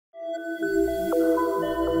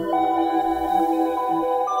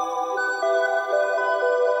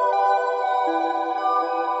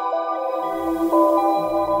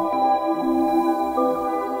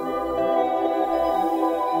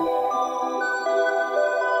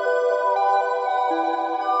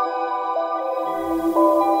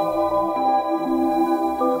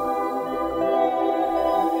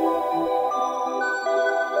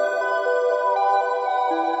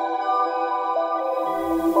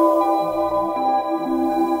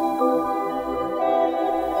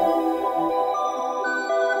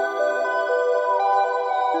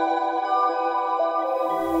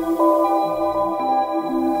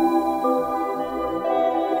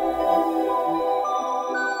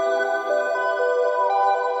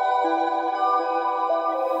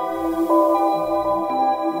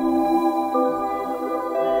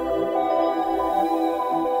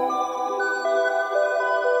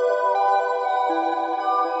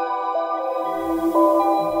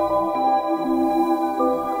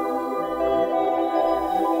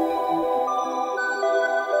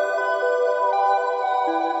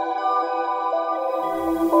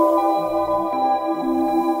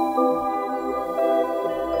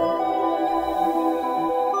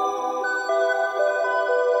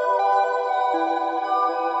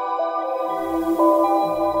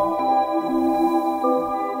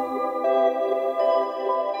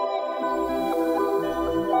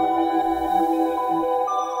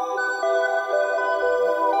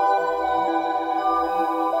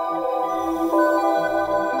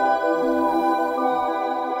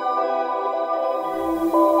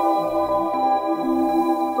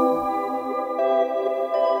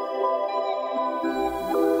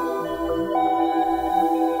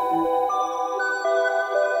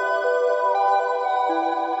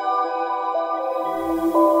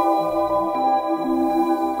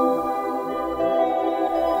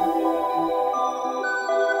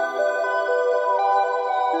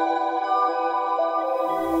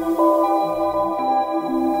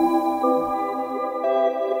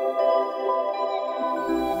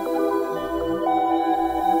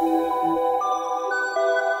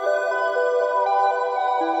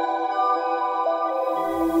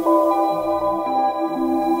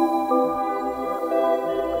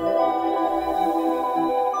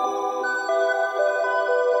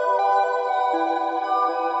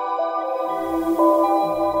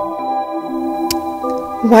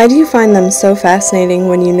Why do you find them so fascinating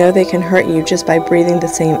when you know they can hurt you just by breathing the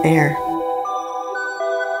same air?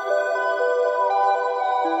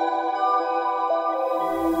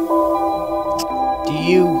 Do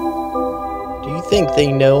you think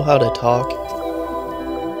they know how to talk?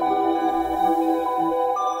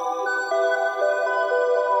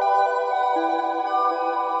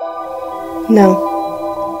 No.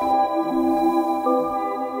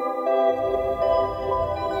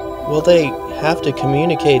 Well, they have to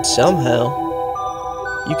communicate somehow.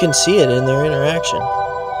 You can see it in their interaction.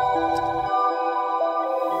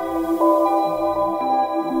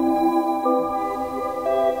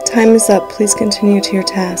 Time is up. Please continue to your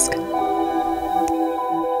task.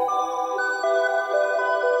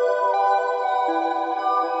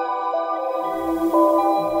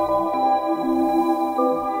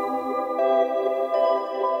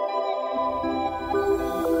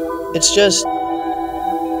 It's just,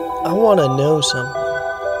 I want to know something.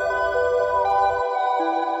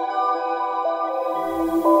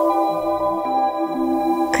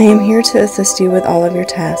 I am here to assist you with all of your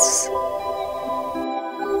tasks.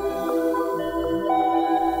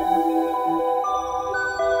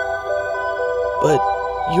 But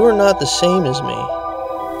you're not the same as me.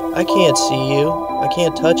 I can't see you. I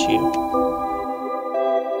can't touch you.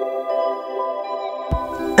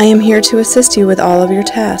 I am here to assist you with all of your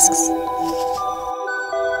tasks.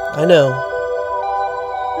 I know.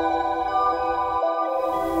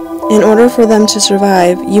 In order for them to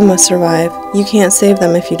survive, you must survive. You can't save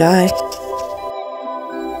them if you die.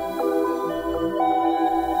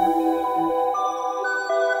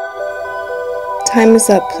 Time is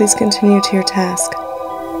up. Please continue to your task.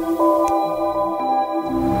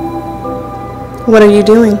 What are you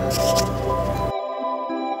doing?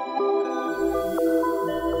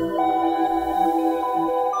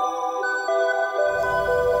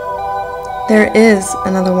 There is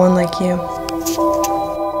another one like you.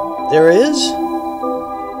 There is?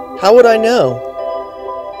 How would I know?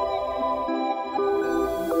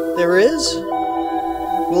 There is?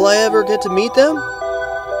 Will I ever get to meet them?